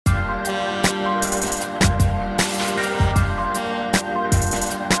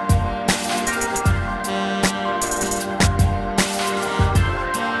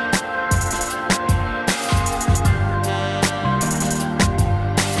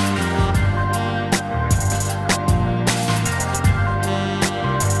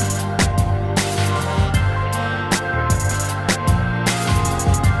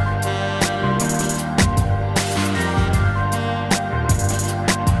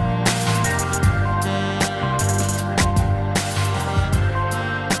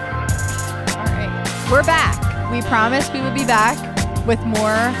We promised we would be back with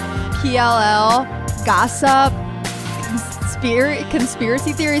more PLL gossip,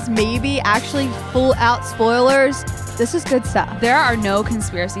 conspiracy theories, maybe actually full out spoilers. This is good stuff. There are no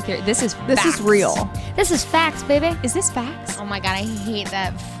conspiracy theories. This is real. This is facts, baby. Is this facts? Oh my God, I hate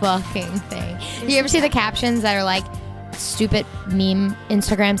that fucking thing. Do you ever see the captions that are like stupid meme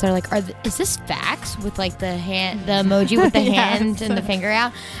Instagrams that are like, is this facts? With like the emoji with the hand and the finger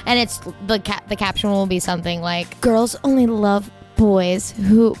out. And it's the caption will be something like, girls only love boys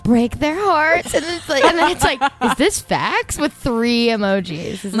who break their hearts. And then it's like, is this facts? With 3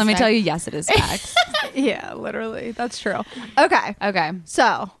 emojis. Let me tell you, yes, it is facts. Yeah, literally. That's true. Okay. Okay.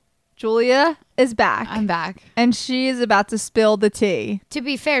 So, Julia is back. I'm back. And she is about to spill the tea. To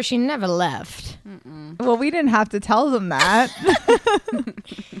be fair, she never left. Well, we didn't have to tell them that.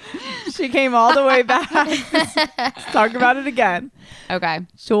 She came all the way back. Let's talk about it again. Okay.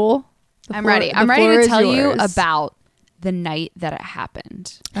 Jewel, I'm ready. I'm ready to tell you about the night that it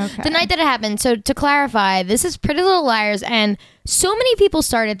happened. Okay. The night that it happened. So to clarify, this is Pretty Little Liars, and so many people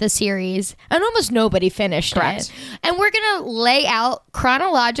started the series and almost nobody finished it. And we're going to lay out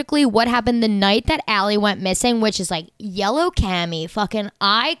chronologically what happened the night that Allie went missing, which is like Yellow Cami, fucking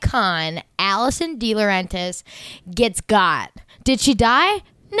icon, Allison DeLaurentis gets got. Did she die?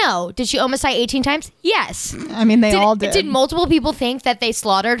 No. Did she almost die 18 times? Yes. I mean, they all did. Did multiple people think that they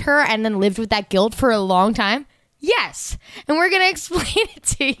slaughtered her and then lived with that guilt for a long time? Yes. And we're going to explain it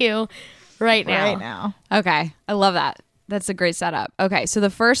to you right now. Okay. I love that. That's a great setup. Okay. So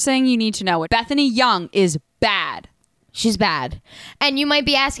the first thing you need to know, Bethany Young is bad. She's bad. And you might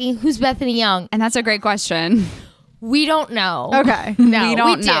be asking, who's Bethany Young? And that's a great question. We don't know. Okay. No, we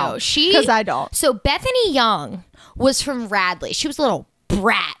don't know. Because I don't. So Bethany Young was from Radley. She was a little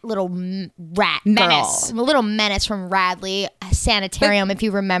rat menace. girl. A little menace from Radley Sanitarium, if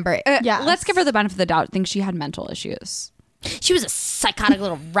you remember. Yeah. Let's give her the benefit of the doubt. I think she had mental issues. She was a psychotic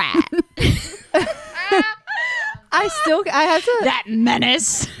little rat. I have to. That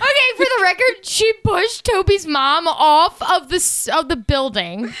menace. Okay, for the record, she pushed Toby's mom off of the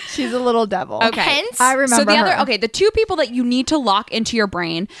building. She's a little devil. Okay. Hence, I remember the 2 people that you need to lock into your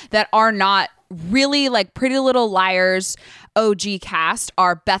brain that are not really like Pretty Little Liars OG cast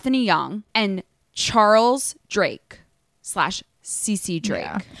are Bethany Young and Charles Drake / CC Drake.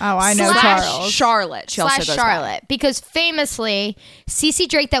 Yeah. Oh, I know Charles. Charlotte. She also goes Charlotte. Because famously, CC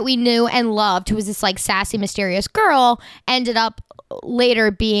Drake that we knew and loved, who was this like sassy, mysterious girl, ended up later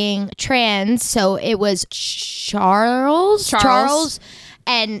being trans. So it was Charles.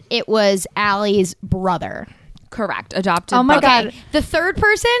 And it was Allie's brother. Correct. Adopted. Oh my Okay. God. The third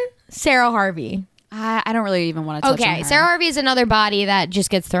person, Sarah Harvey. I don't really even want to touch on her. Okay, Sarah Harvey is another body that just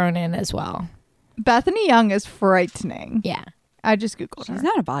gets thrown in as well. Bethany Young is frightening. Yeah. I just Googled her. She's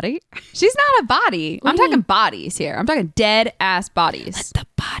not a body. She's not a body. I'm talking bodies here. I'm talking dead ass bodies. Let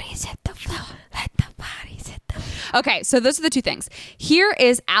the bodies hit the floor. Let the bodies hit the floor. Okay, so those are the 2 things. Here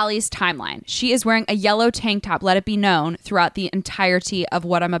is Allie's timeline. She is wearing a yellow tank top, let it be known, throughout the entirety of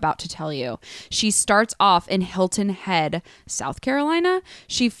what I'm about to tell you. She starts off in Hilton Head, South Carolina.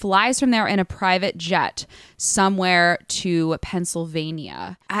 She flies from there in a private jet somewhere to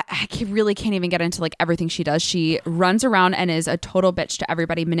Pennsylvania. I really can't even get into like everything she does. She runs around and is a total bitch to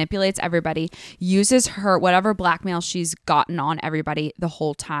everybody, manipulates everybody, uses her whatever blackmail she's gotten on everybody the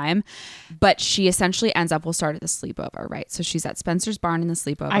whole time. But she essentially ends up, we'll start at the sleepover, right? So she's at Spencer's barn in the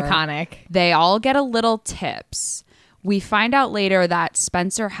sleepover. Iconic. They all get a little tips. We find out later that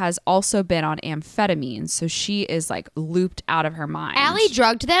Spencer has also been on amphetamines, so she is like looped out of her mind. Allie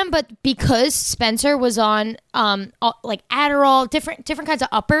drugged them, but because Spencer was on like Adderall, different kinds of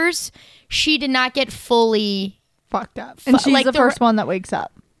uppers, she did not get fully fucked up. And she's like the first one that wakes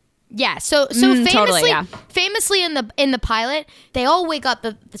up. Yeah, so famously, totally, yeah. famously in the pilot, they all wake up.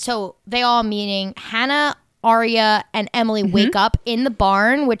 So they all, meaning Hannah, Aria, and Emily, wake up in the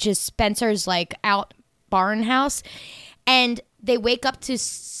barn, which is Spencer's like out barn house, and they wake up to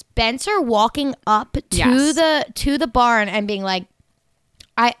Spencer walking up to the barn and being like,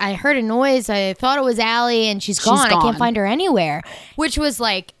 I heard a noise. I thought it was Allie, and she's gone. I can't find her anywhere. Which was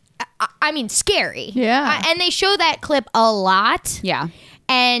like, I mean, scary. Yeah. And they show that clip a lot. Yeah.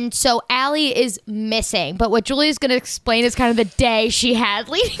 And so Allie is missing. But what Julia's going to explain is kind of the day she had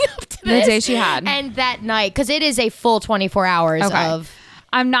leading up to this. The day she had. And that night. Because it is a full 24 hours of...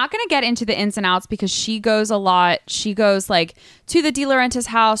 I'm not going to get into the ins and outs because she goes a lot. She goes like to the De Laurentiis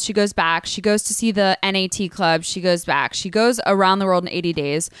house. She goes back. She goes to see the NAT club. She goes back. She goes around the world in 80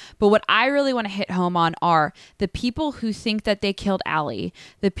 days. But what I really want to hit home on are the people who think that they killed Allie,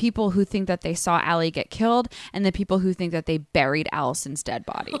 the people who think that they saw Allie get killed, and the people who think that they buried Allison's dead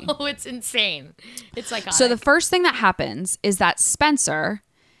body. Oh, it's insane. It's like So the first thing that happens is that Spencer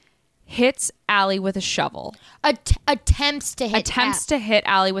hits Allie with a shovel. Attempts to hit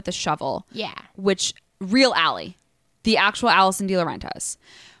Allie with a shovel. Yeah. Which real Allie, the actual Allison De Laurentiis,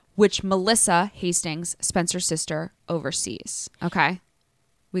 which Melissa Hastings, Spencer's sister, oversees. Okay.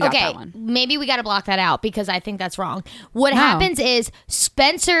 We got that one. Maybe we got to block that out because I think that's wrong. What happens is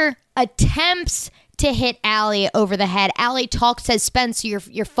Spencer attempts to hit Allie over the head. Allie says, Spencer,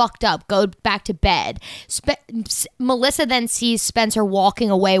 you're fucked up. Go back to bed. Melissa then sees Spencer walking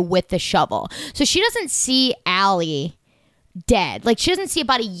away with the shovel. So she doesn't see Allie dead. Like, she doesn't see a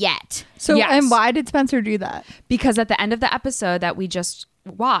body yet. So, and why did Spencer do that? Because at the end of the episode that we just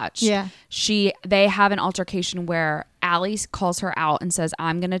watched, they have an altercation where Allie calls her out and says,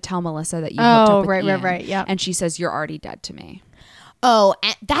 I'm going to tell Melissa that you hooked up with Ian. Right. Yeah. And she says, you're already dead to me. Oh,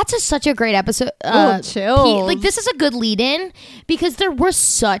 and that's such a great episode. Chill. Like, this is a good lead-in because there was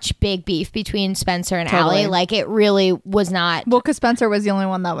such big beef between Spencer and Allie. Like, it really was not. Well, because Spencer was the only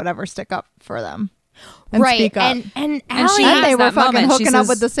one that would ever stick up for them. And right. Speak up. And Allie, and they were fucking hooking up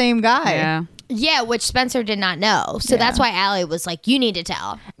with the same guy. Yeah. Yeah, which Spencer did not know. So that's why Allie was like, you need to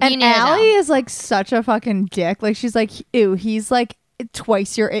tell. And Allie is like such a fucking dick. Like, she's like, ew, he's like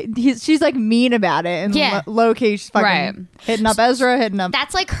twice your age. She's like mean about it. And low key, she's fucking hitting up Ezra, hitting up.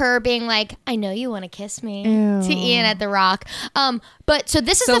 That's like her being like, I know you want to kiss me to Ian at the Rock. But so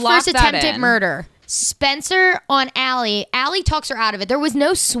this is the first attempted murder. Spencer on Allie. Allie talks her out of it. There was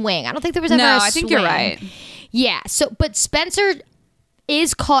no swing. I don't think there was ever a swing. No, I think you're right. Yeah. So, but Spencer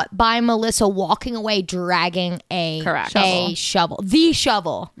is caught by Melissa walking away dragging a shovel. The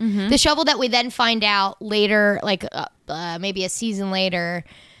shovel. Mm-hmm. The shovel that we then find out later, like maybe a season later,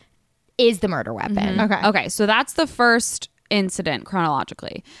 is the murder weapon. Mm-hmm. Okay, so that's the first incident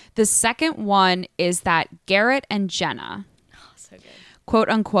chronologically. The second one is that Garrett and Jenna, quote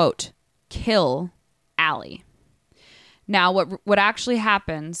unquote, kill Allie. Now, what actually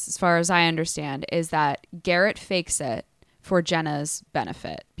happens, as far as I understand, is that Garrett fakes it for Jenna's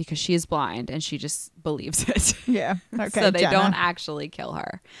benefit because she is blind and she just believes it. Yeah. Okay. So they don't actually kill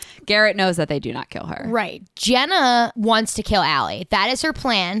her. Garrett knows that they do not kill her. Right. Jenna wants to kill Allie. That is her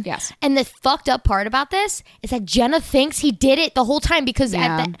plan. Yes. And the fucked up part about this is that Jenna thinks he did it the whole time because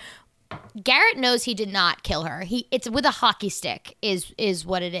Garrett knows he did not kill her. It's with a hockey stick is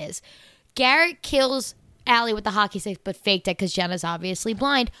what it is. Garrett kills Allie with the hockey stick but faked it because Jenna's obviously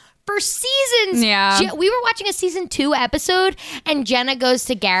blind. For seasons. Yeah. We were watching a season 2 episode and Jenna goes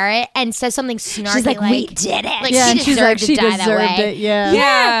to Garrett and says something snarky. She's like, we did it. Like, she deserved to die that way. It.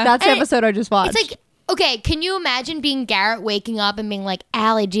 Yeah. That's the episode I just watched. It's like, okay, can you imagine being Garrett waking up and being like,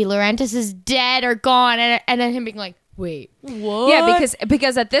 Allie De Laurentiis is dead or gone? And then him being like, wait, what? Yeah,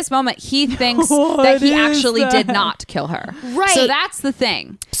 because at this moment he thinks that he actually did not kill her. Right. So that's the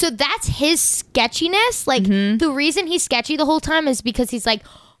thing. So that's his sketchiness. Like, the reason he's sketchy the whole time is because he's like,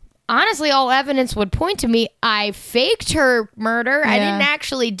 honestly, all evidence would point to me. I faked her murder. Yeah. I didn't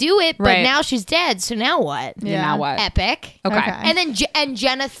actually do it, but now she's dead. So now what? Yeah. Now what? Epic. Okay. And then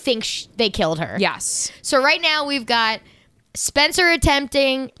Jenna thinks they killed her. Yes. So right now we've got Spencer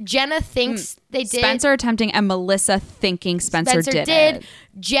attempting. Jenna thinks they did. Spencer attempting and Melissa thinking Spencer did it.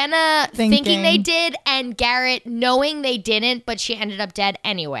 Jenna thinking they did, and Garrett knowing they didn't, but she ended up dead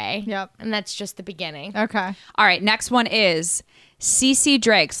anyway. Yep. And that's just the beginning. Okay. All right. Next one is CC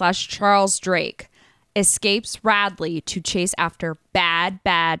Drake / Charles Drake escapes Radley to chase after bad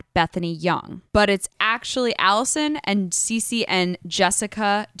Bethany Young. But it's actually Allison and CC and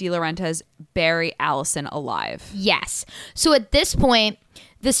Jessica De Laurentiis bury Allison alive. Yes. So at this point,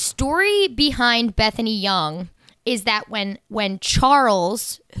 the story behind Bethany Young is that when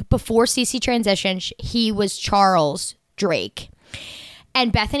Charles, before CC transitioned, he was Charles Drake,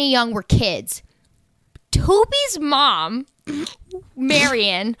 and Bethany Young were kids. Toby's mom,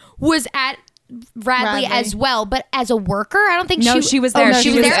 Marion, was at Radley as well, but as a worker. I don't think she was there.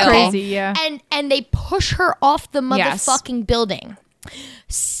 She was there. Crazy, yeah. And they push her off the motherfucking building.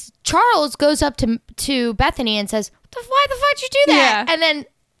 Charles goes up to Bethany and says, "Why the fuck did you do that?" Yeah.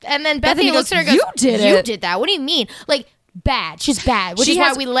 And then Bethany looks at her and goes, "You did that? What do you mean?" Like, bad. She's bad. Which is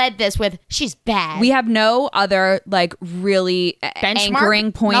why we led this with she's bad. We have no other like really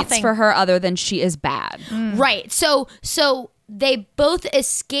anchoring points for her other than she is bad. Right. So they both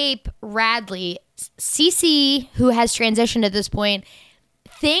escape Radley. Cece, who has transitioned at this point,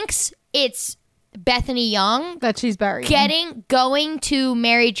 thinks it's Bethany Young that she's buried. Going to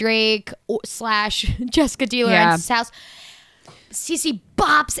Mary Drake / Jessica De Laurentiis' house. Cece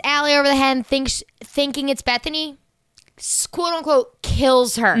bops Allie over the head and thinking it's Bethany, quote unquote,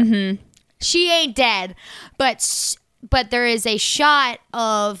 kills her. Mm-hmm. She ain't dead, but there is a shot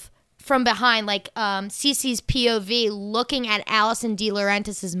of from behind, like Cece's POV, looking at Allison De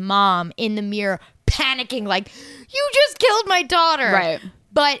Laurentiis' mom in the mirror, panicking like, "You just killed my daughter!" Right.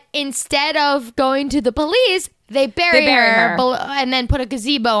 But instead of going to the police, they bury her and then put a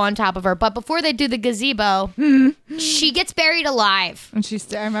gazebo on top of her. But before they do the gazebo, she gets buried alive. And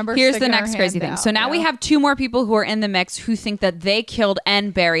I remember. Here's the next crazy thing. So now we have 2 more people who are in the mix who think that they killed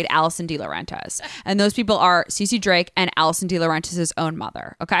and buried Allison De Laurentiis. And those people are Cece Drake and Allison De Laurentiis' own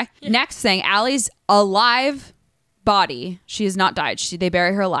mother. Okay? Yeah. Next thing, Allie's alive body, she has not died. They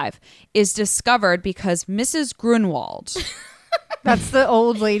bury her alive, is discovered because Mrs. Grunwald... That's the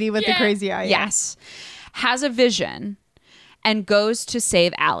old lady with the crazy eye. Yes. Has a vision and goes to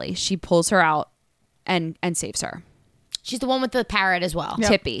save Allie. She pulls her out and saves her. She's the one with the parrot as well.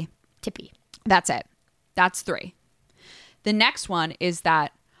 Yep. Tippy. That's it. That's 3. The next one is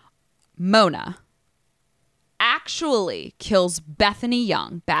that Mona actually kills Bethany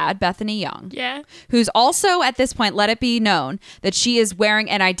Young, bad Bethany Young. Yeah. Who's also, at this point, let it be known that she is wearing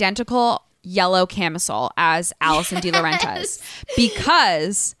an identical yellow camisole as Allison De Laurentiis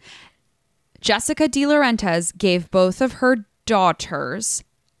because Jessica De Laurentiis gave both of her daughters,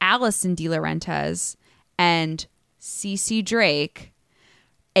 Allison De Laurentiis and Cece Drake,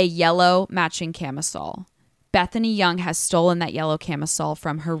 a yellow matching camisole. Bethany Young has stolen that yellow camisole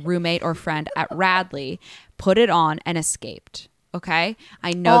from her roommate or friend at Radley, put it on, and escaped. Okay?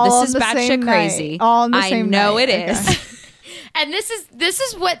 I know all this is batshit crazy. All on the same know night. it is. And this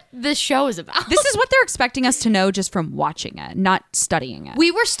is what this show is about. This is what they're expecting us to know just from watching it, not studying it.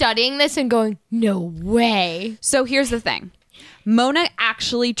 We were studying this and going, no way. So here's the thing. Mona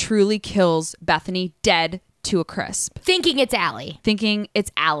actually truly kills Bethany dead to a crisp. Thinking it's Allie. Thinking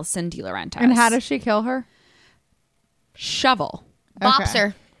it's Allison De Laurentiis. And how does she kill her? Shovel. Bops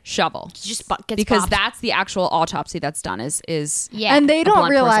her. Shovel. Just gets because bopped. That's the actual autopsy that's done is yeah. And they don't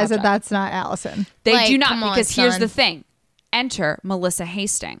realize that that's not Allison. They do not, because here's the thing. Enter Melissa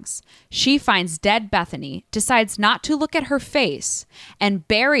Hastings. She finds dead Bethany, decides not to look at her face, and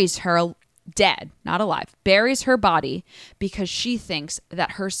buries her dead, not alive, buries her body because she thinks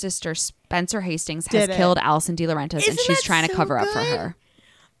that her sister Spencer Hastings has killed Allison De Laurentiis and she's trying to cover up for her.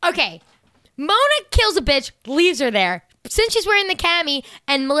 Okay. Mona kills a bitch, leaves her there. Since she's wearing the cami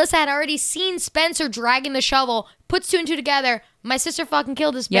and Melissa had already seen Spencer dragging the shovel, puts 2 and 2 together. My sister fucking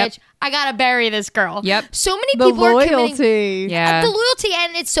killed this bitch. I gotta bury this girl. Yep. So many people are committing. Yeah. The loyalty,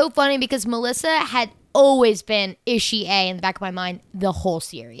 and it's so funny because Melissa had always been is she A in the back of my mind the whole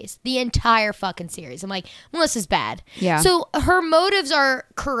series, the entire fucking series. I'm like, Melissa's bad. Yeah. So her motives are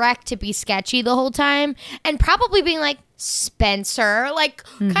correct to be sketchy the whole time, and probably being like, Spencer, like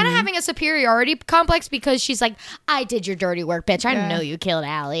kind of having a superiority complex because she's like, I did your dirty work, bitch. I know you killed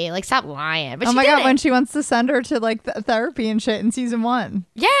Allie. Like, stop lying. But oh my God, when she wants to send her to like therapy and shit in season 1.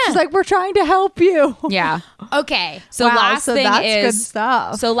 Yeah. She's like, we're trying to help you. Yeah. Okay. So last thing that's is good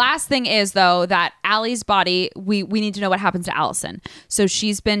stuff. So last thing is though that Allie's body, we need to know what happens to Allison. So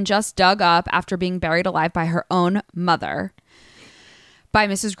she's been just dug up after being buried alive by her own mother. By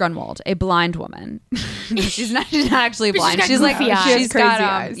Mrs. Grunwald, a blind woman. she's not actually blind. She's like she's got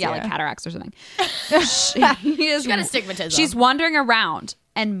eyes, like cataracts or something. She's got astigmatism. She's wandering around,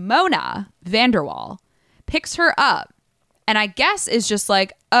 and Mona Vanderwall picks her up, and I guess is just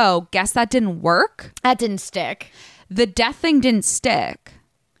like, oh, guess that didn't work. That didn't stick. The death thing didn't stick.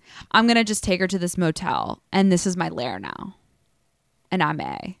 I'm gonna just take her to this motel, and this is my lair now, and I'm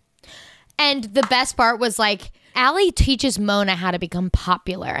A. And the best part was like, Allie teaches Mona how to become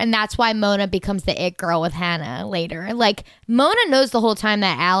popular, and that's why Mona becomes the it girl with Hannah later. Like, Mona knows the whole time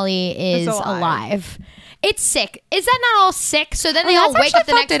that Allie is alive. It's sick. Is that not all sick? So then they all wake up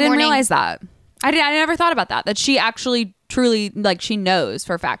the next morning. I didn't realize that. I never thought about that. That she actually truly, like, she knows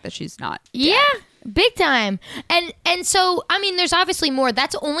for a fact that she's not dead. Yeah. Big time. And so, I mean, there's obviously more.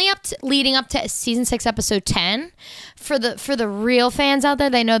 That's only leading up to season 6, episode 10. For the real fans out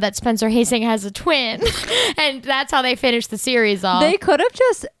there, they know that Spencer Hastings has a twin. And that's how they finished the series off. They could have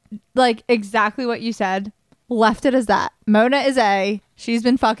just, like, exactly what you said, left it as that. Mona is A. She's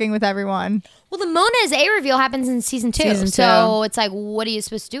been fucking with everyone. Well, the Mona is A reveal happens in season 2. So it's like, what are you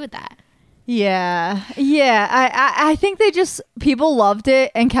supposed to do with that? Yeah. I think people loved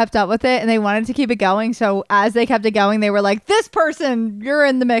it and kept up with it, and they wanted to keep it going. So as they kept it going, they were like, this person, you're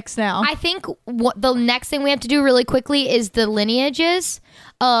in the mix now. I think what the next thing we have to do really quickly is the lineages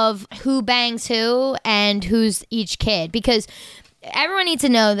of who bangs who and who's each kid, because everyone needs to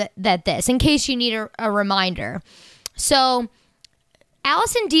know that this, in case you need a reminder. So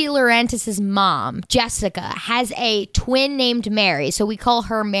Allison De Laurentiis' mom, Jessica, has a twin named Mary. So we call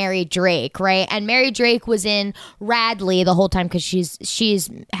her Mary Drake, right? And Mary Drake was in Radley the whole time because she's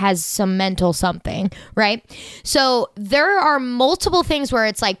has some mental something, right? So there are multiple things where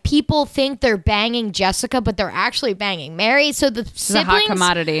it's like people think they're banging Jessica, but they're actually banging Mary. So the siblings, a hot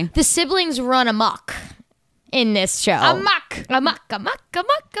commodity. The siblings run amok in this show. Amok.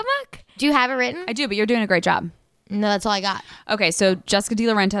 Do you have it written? I do, but you're doing a great job. No, that's all I got. Okay, so Jessica De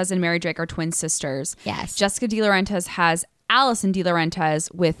Laurentiis and Mary Drake are twin sisters. Yes. Jessica De Laurentiis has Allison De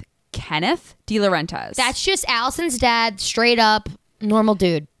Laurentiis with Kenneth De Laurentiis. That's just Allison's dad, straight up normal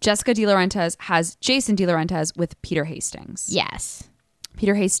dude. Jessica De Laurentiis has Jason De Laurentiis with Peter Hastings. Yes.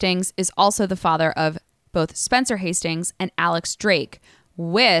 Peter Hastings is also the father of both Spencer Hastings and Alex Drake,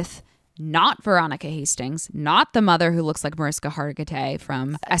 with not Veronica Hastings, not the mother who looks like Mariska Hargitay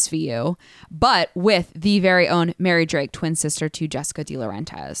from SVU, but with the very own Mary Drake, twin sister to Jessica De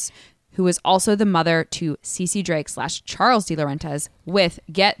Laurentiis, who is also the mother to Cece Drake / Charles De Laurentiis, with,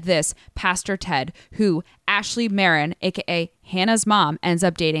 get this, Pastor Ted, who Ashley Marin, aka Hannah's mom, ends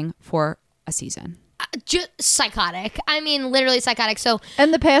up dating for a season. Just psychotic. I mean, literally psychotic. So,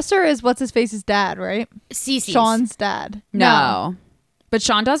 and the pastor is what's his face's dad, right? Cece's. Sean's dad. No. But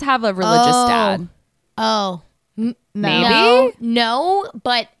Sean does have a religious dad. Oh. Maybe? No,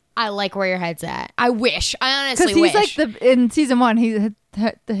 but I like where your head's at. I wish. I honestly wish. Because he's like in season 1,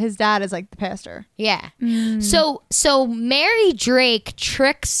 his dad is like the pastor. Yeah. So Mary Drake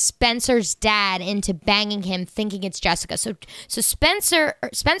tricks Spencer's dad into banging him, thinking it's Jessica. So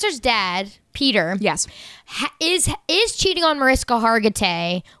Spencer's dad, Peter, yes, is cheating on Mariska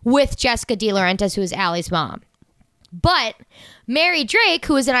Hargitay with Jessica De Laurentiis, who is Allie's mom. But Mary Drake,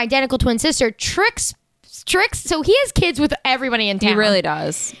 who is an identical twin sister, tricks. So he has kids with everybody in town. He really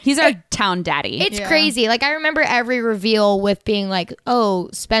does. He's our town daddy. It's crazy. Like, I remember every reveal with being like, oh,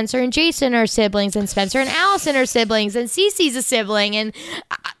 Spencer and Jason are siblings, and Spencer and Allison are siblings, and Cece's a sibling, and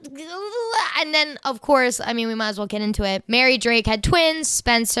then of course, I mean, we might as well get into it. Mary Drake had twins,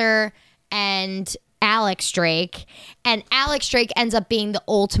 Spencer and Alex Drake, and Alex Drake ends up being the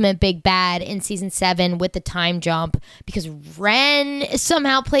ultimate big bad in season 7 with the time jump, because Ren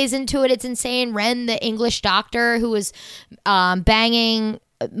somehow plays into it. It's insane. Ren, the English doctor who was banging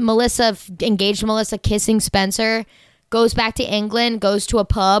Melissa, engaged Melissa, kissing Spencer, goes back to England, goes to a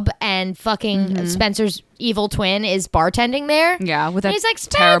pub, and fucking Spencer's evil twin is bartending there. Yeah, with he's like,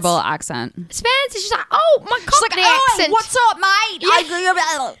 terrible accent. Spence, she's like, oh, my Cockney accent. What's up,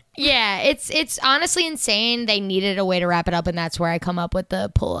 mate? Yeah, it's honestly insane. They needed a way to wrap it up, and that's where I come up with the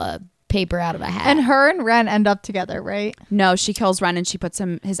pull a paper out of a hat. And her and Ren end up together, right? No, she kills Ren and she puts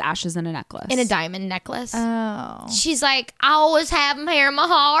his ashes in a necklace. In a diamond necklace. Oh. She's like, I always have him here in my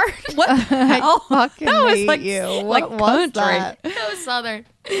heart. What the hell? I fucking hate like, you. Like what was country. that? That was Southern.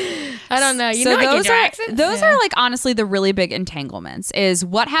 I don't know. You so know, those are like honestly the really big entanglements, is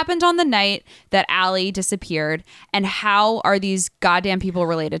what happened on the night that Allie disappeared, and how are these goddamn people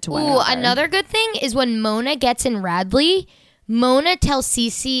related to one another. Another good thing is when Mona gets in Radley, Mona tells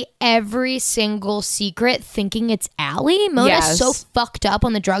Cece every single secret thinking it's Allie. Mona's so fucked up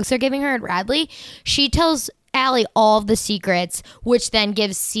on the drugs they're giving her at Radley. She tells Allie all of the secrets, which then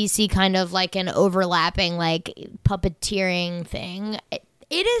gives Cece kind of like an overlapping like puppeteering thing.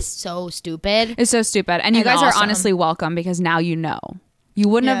 It is so stupid. It's so stupid. And you guys are honestly welcome, because now you know. You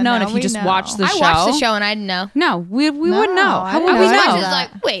wouldn't have known if you just watched the show. I watched the show and I didn't know. No, we wouldn't know. How would we know? I was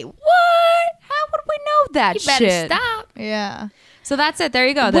like, wait, what? How would we know that shit? You better stop. Yeah. So that's it. There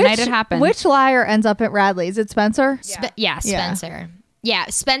you go. The night it happened. Which liar ends up at Radley? Is it Spencer? Spencer. Yeah,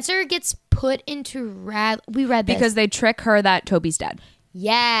 Spencer gets put into We read this. Because they trick her that Toby's dead.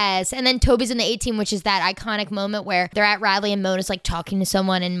 Yes. And then Toby's in the 18, which is that iconic moment where they're at Radley and Mona's like talking to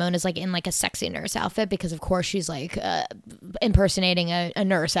someone, and Mona's like in like a sexy nurse outfit, because of course she's like impersonating a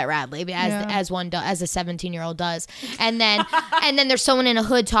nurse at Radley, as one does, as a 17-year-old does. And then there's someone in a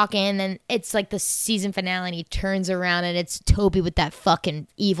hood talking, and then it's like the season finale, and he turns around and it's Toby with that fucking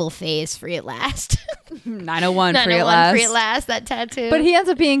evil face, free at last. 901 free at last. Free at last, that tattoo. But he ends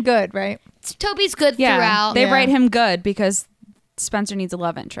up being good, right? Toby's good throughout. They write him good because Spencer needs a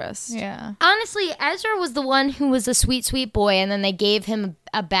love interest. Yeah. Honestly, Ezra was the one who was a sweet, sweet boy, and then they gave him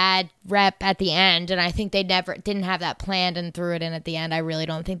a bad rep at the end, and I think they never didn't have that planned and threw it in at the end. I really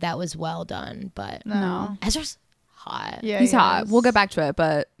don't think that was well done, but No. Ezra's hot. Yeah, He's he hot. is. We'll get back to it,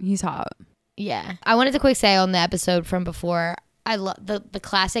 but he's hot. Yeah. I wanted to quick say on the episode from before, I love the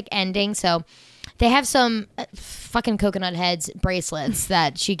classic ending. So they have some fucking coconut heads bracelets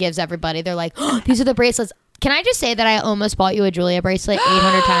that she gives everybody. They're like, oh, these are the bracelets. Can I just say that I almost bought you a Julia bracelet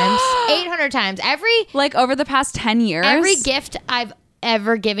 800 times? 800 times. Like over the past 10 years. Every gift I've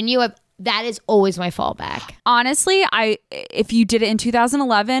ever given you, that is always my fallback. Honestly, if you did it in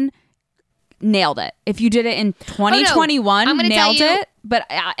 2011, nailed it. If you did it in 2021, I'm gonna nailed tell you- it. But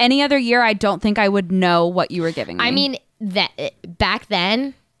any other year, I don't think I would know what you were giving me. I mean, that back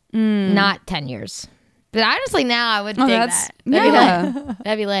then, not 10 years. But honestly, now I would dig that.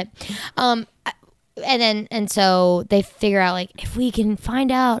 That'd be lit. And so they figure out, like, if we can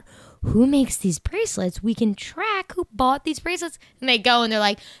find out who makes these bracelets, we can track who bought these bracelets. And they go and they're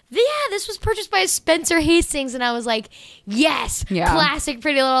like, yeah, this was purchased by Spencer Hastings. And I was like, yes, classic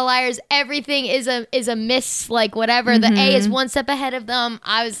Pretty Little Liars. Everything is a miss, like whatever. The A is one step ahead of them.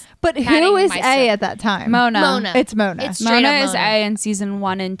 But who is A at that time? Mona. It's Mona. It's straight Mona up is A in season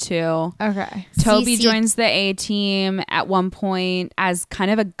 1 and 2. Okay. Toby Cece joins the A team at one point as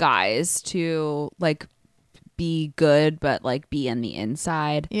kind of a guise to like be good, but like be in the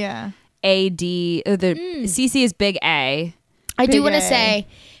inside. Yeah. CC is big A. I do Big want to A. say,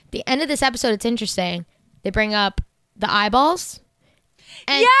 the end of this episode, it's interesting. They bring up the eyeballs.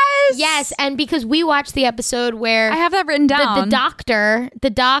 And yes, and because we watched the episode where I have that written down. the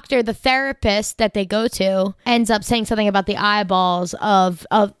doctor, the therapist that they go to ends up saying something about the eyeballs of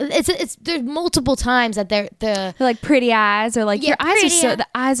it's there's multiple times that they're They're like pretty eyes, or like Yeah, your eyes are pretty so eye- the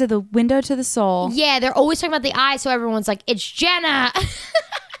eyes are the window to the soul. yeah, they're always talking about the eyes, so everyone's like, it's Jenna.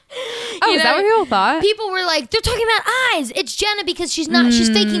 Oh, is that what people thought? People were like, they're talking about eyes. It's Jenna because she's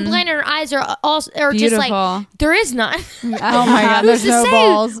faking blind and her eyes are also just like, Beautiful. there is none. Oh my God. Who's There's to no say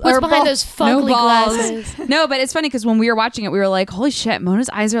balls. what's Or behind ball- those fugly glasses? No, but it's funny because when we were watching it, we were like, holy shit, Mona's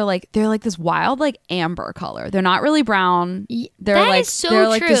eyes are like, they're like this wild, like amber color. They're not really brown. They're that like, is so they're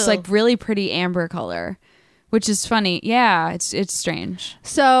like this true. like really pretty amber color, which is funny. Yeah, it's strange.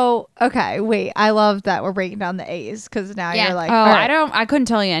 So, okay, wait. I love that we're breaking down the A's because now Yeah. you're like, Oh, all right. I couldn't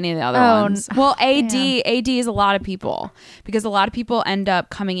tell you any of the other Oh, ones. Well, AD yeah. is a lot of people because a lot of people end up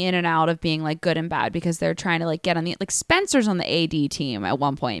coming in and out of being like good and bad because they're trying to like get on the like Spencer's on the AD team at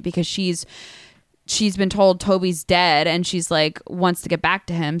one point because she's been told Toby's dead and she's like wants to get back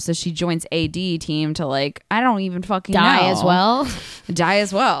to him, so she joins AD team to like I don't even fucking Die know. as well. Die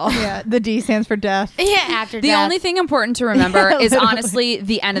as well. Yeah, the D stands for death. Yeah, after The death. only thing important to remember Yeah, is literally. honestly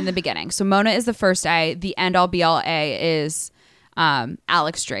the end and the beginning. So Mona is the first A. The end all be all A is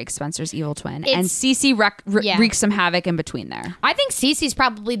Alex Drake, Spencer's evil twin, and It's- Cece yeah. wreaks some havoc in between there. I think Cece's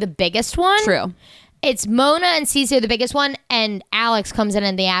probably the biggest one. True. It's Mona and Cece are the biggest one, and Alex comes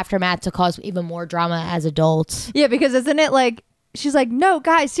in the aftermath to cause even more drama as adults. Yeah, because isn't it like she's like, no,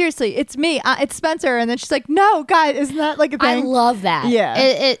 guys, seriously, it's me, it's Spencer, and then she's like, no, guys, isn't that like a I thing? love that.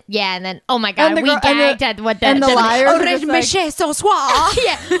 Yeah. Yeah, and then oh my god, And the we girl- and the- gagged at what the and the liars Oh, are just like-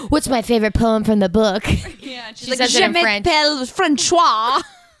 yeah. What's my favorite poem from the book? Yeah, She says it in French. Francois.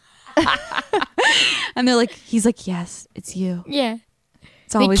 And they're like, he's like, yes, it's you. Yeah.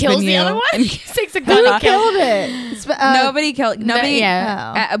 It's always he kills been the you. other one. And He takes a gun Who and kills. killed it? nobody killed. Nobody.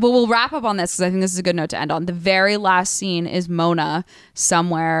 yeah. Oh. But we'll wrap up on this because I think this is a good note to end on. The very last scene is Mona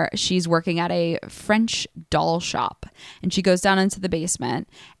somewhere. She's working at a French doll shop, and she goes down into the basement,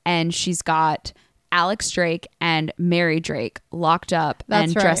 and she's got Alex Drake and Mary Drake locked up That's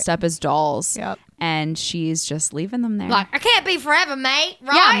and right. dressed up as dolls. Yep. And she's just leaving them there. Like, I can't be forever, mate.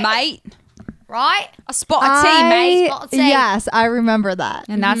 Right? Yeah, mate. Right? A spot of tea, mate. Spot of tea. Yes, I remember that.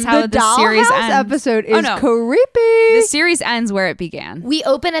 And that's how the series series ends. episode is Oh, no. creepy. The series ends where it began. We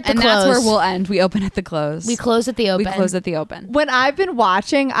open at the and close. that's where we'll end. We open at the close. We close at the open. We close at the open. When I've been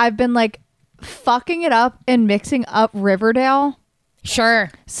watching, I've been like fucking it up and mixing up Riverdale. Sure.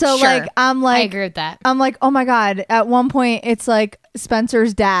 So Sure. like I'm I like agree with that. I'm like, oh my God. At one point, it's like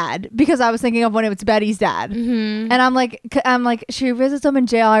Spencer's dad because I was thinking of when it was Betty's dad. Mm-hmm. And I'm like, she visits him in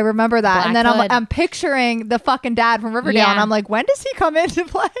jail. I remember that. And then Black Hood. I'm picturing the fucking dad from Riverdale. Yeah. And I'm like, when does he come into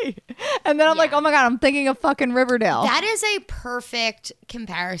play? And then I'm like, Yeah. oh my God, I'm thinking of fucking Riverdale. That is a perfect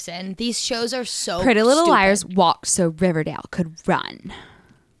comparison. These shows are so Pretty Little stupid. Liars walked so Riverdale could run.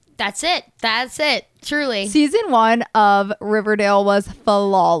 That's it. Truly. Season 1 of Riverdale was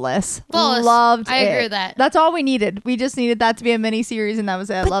flawless. Loved it. I agree with that. That's all we needed. We just needed that to be a mini series, and that was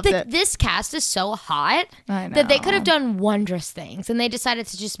it. I loved it. This cast is so hot that they could have done wondrous things, and they decided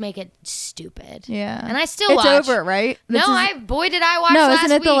to just make it stupid. Yeah. And I still watch. It's over, right? Did I watch No, last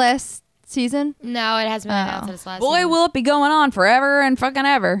isn't it the week. last season? No, it hasn't been announced that it's last Boy, season. will it be going on forever and fucking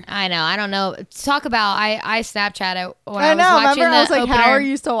ever. I know. I don't know. Talk about I Snapchatted when I know. I was watching Remember, I was like, opener. how are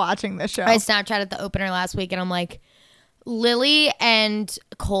you still watching this show? I Snapchatted the opener last week, and I'm like, Lily and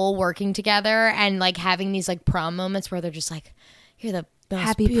Cole working together and like having these like prom moments where they're just like, you're the most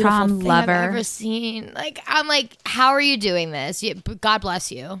Happy beautiful prom thing lover. I've ever seen. Like, I'm like, how are you doing this? God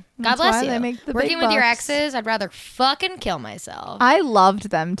bless you. God That's bless why you. they make the Working big with your bucks. exes, I'd rather fucking kill myself. I loved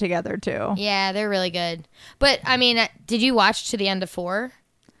them together too. Yeah, they're really good. But I mean, did you watch to the end of 4?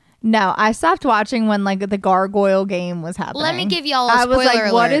 No, I stopped watching when like the gargoyle game was happening. Let me give y'all a I was spoiler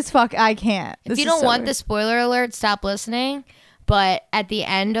like, what alert. is fuck? I can't. If you don't want the spoiler alert, stop listening. But at the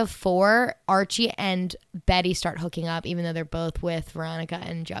end of 4, Archie and Betty start hooking up, even though they're both with Veronica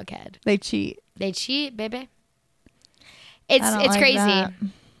and Jughead. They cheat. They cheat, baby. I It's don't like crazy. that.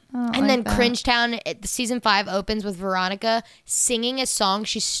 I don't And like then that. Cringetown, season 5 opens with Veronica singing a song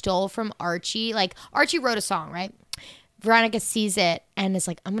she stole from Archie. Like, Archie wrote a song, right? Veronica sees it and is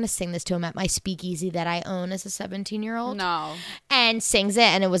like, I'm going to sing this to him at my speakeasy that I own as a 17-year-old. No. And sings it.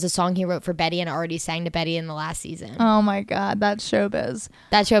 And it was a song he wrote for Betty and already sang to Betty in the last season. Oh my god, that's showbiz.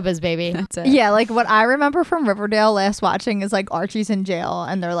 That's showbiz, baby. That's it. Yeah, like what I remember from Riverdale last watching is like Archie's in jail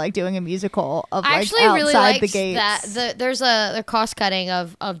and they're like doing a musical of like I actually outside really the liked gates. that. There's a cost cutting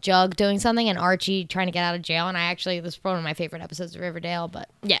of Jug doing something and Archie trying to get out of jail. And this is one of my favorite episodes of Riverdale. But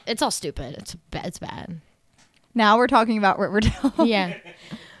yeah, it's all stupid. It's bad. Now we're talking about Riverdale. Yeah.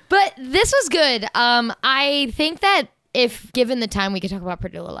 But this was good. I think that if given the time, we could talk about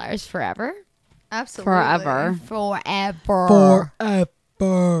Pretty Little Liars forever. Absolutely. Forever.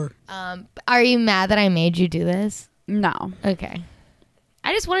 Are you mad that I made you do this? No. Okay.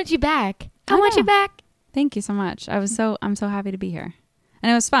 I just wanted you back. I I want you know. back. Thank you so much. I'm so happy to be here.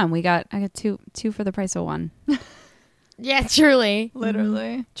 And it was fun. I got two for the price of one. Yeah, truly.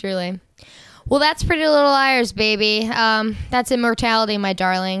 Literally. Truly. Well, that's Pretty Little Liars, baby. That's immortality, my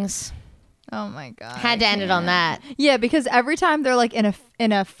darlings. Oh my god. Had to end it on that. Yeah, because every time they're like in a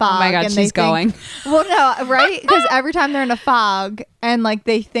fog. Oh my God, and she's going. Well, no, right? Because every time they're in a fog and like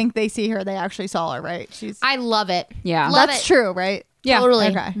they think they see her, they actually saw her, right? I love it. Yeah. Love That's it. true, right? Yeah. Totally.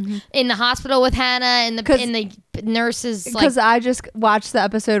 Okay. In the hospital with Hannah and the nurses. Because Like, I just watched the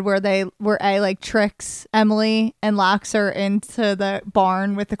episode where A like tricks Emily and locks her into the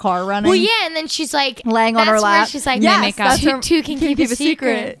barn with the car running. well, yeah, and then she's like Laying on her that's where lap. she's like, Yes, make up. that's two, her- two can keep a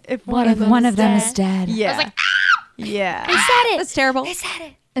secret. If One of them is dead. Yeah. I was like, yeah. I said it. That's terrible. I said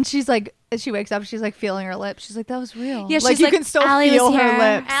it. And she's like, as she wakes up, she's like feeling her lips. She's like, that was real. Yeah, like she's you like, can still Allie was feel her here.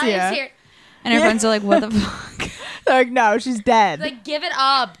 lips. Allie's yeah. here. And her friends are like, what the fuck? Like, no, she's dead. Like, give it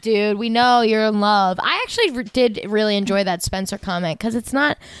up, dude. We know you're in love. I actually did really enjoy that Spencer comment because it's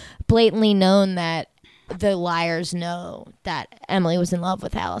not blatantly known that the liars know that Emily was in love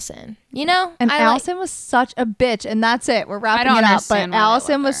with Allison. You know? And I like- Allison was such a bitch. And that's it. We're wrapping don't it up. But understand why they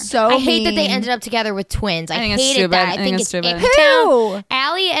Allison love was her. so I hate that they mean. ended up together with twins. I think it's hated stupid. that. I think it's stupid. Who?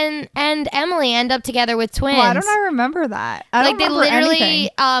 Allie and Emily end up together with twins. Why don't I remember that? I Like don't they remember literally,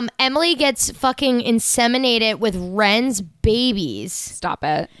 anything. Emily gets fucking inseminated with Ren's babies, Stop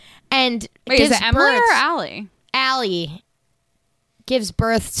it. and Wait, gives is it Emily birth- or Allie? Allie gives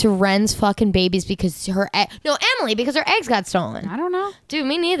birth to Ren's fucking babies because Emily, because her eggs got stolen. I don't know. Dude,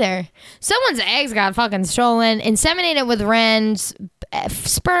 me neither. Someone's eggs got fucking stolen, inseminated with Ren's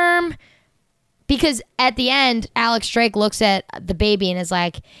sperm. Because at the end, Alex Drake looks at the baby and is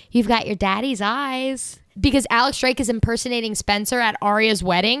like, "You've got your daddy's eyes." Because Alex Drake is impersonating Spencer at Arya's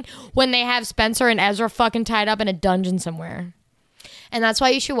wedding when they have Spencer and Ezra fucking tied up in a dungeon somewhere. And that's why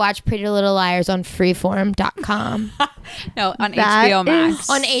you should watch Pretty Little Liars on freeform.com. No, on That HBO Max. is-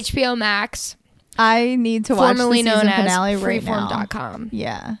 On HBO Max, I need to watch the formerly season known as finale right now. freeform.com.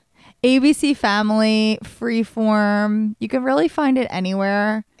 Yeah. ABC Family, Freeform. You can really find it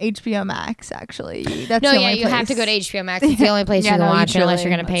anywhere. HBO Max, actually. That's No, the yeah, only you have to place. go to HBO Max. It's the only place Yeah, you can no, watch it unless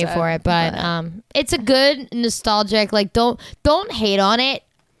you're usually. going to pay That's for it. it. But it's a good nostalgic. Like don't hate on it.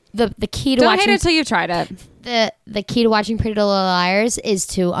 The key to Don't watching hate it till you've tried it. the key to watching Pretty Little Liars is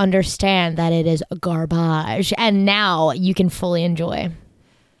to understand that it is garbage, and now you can fully enjoy.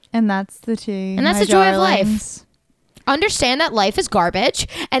 And that's the tea. And that's my the joy of life. darlings. Understand that life is garbage,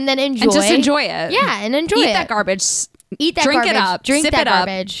 and then enjoy. And just enjoy it. Yeah, and enjoy Eat it. that garbage. Eat that Drink garbage. it up. Drink Sip that it up.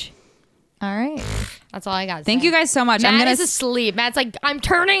 garbage. All right. That's all I got. Thank you guys so much. Matt is asleep. Matt's like, I'm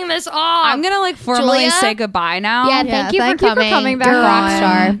turning this off. I'm gonna like formally say goodbye now. Yeah, thank you for coming back. You're a rock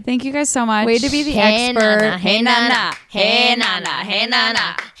star. Thank you guys so much. Way to be the expert. Hey nana, hey nana, hey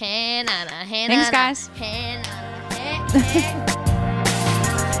nana, hey nana, hey nana. Thanks, guys. Hey nana, hey.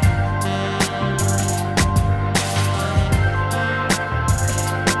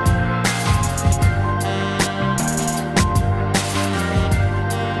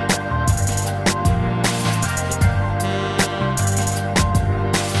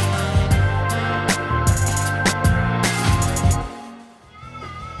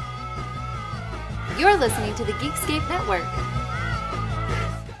 You're listening to the Geekscape Network.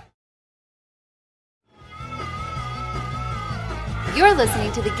 You're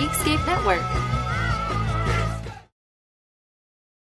listening to the Geekscape Network.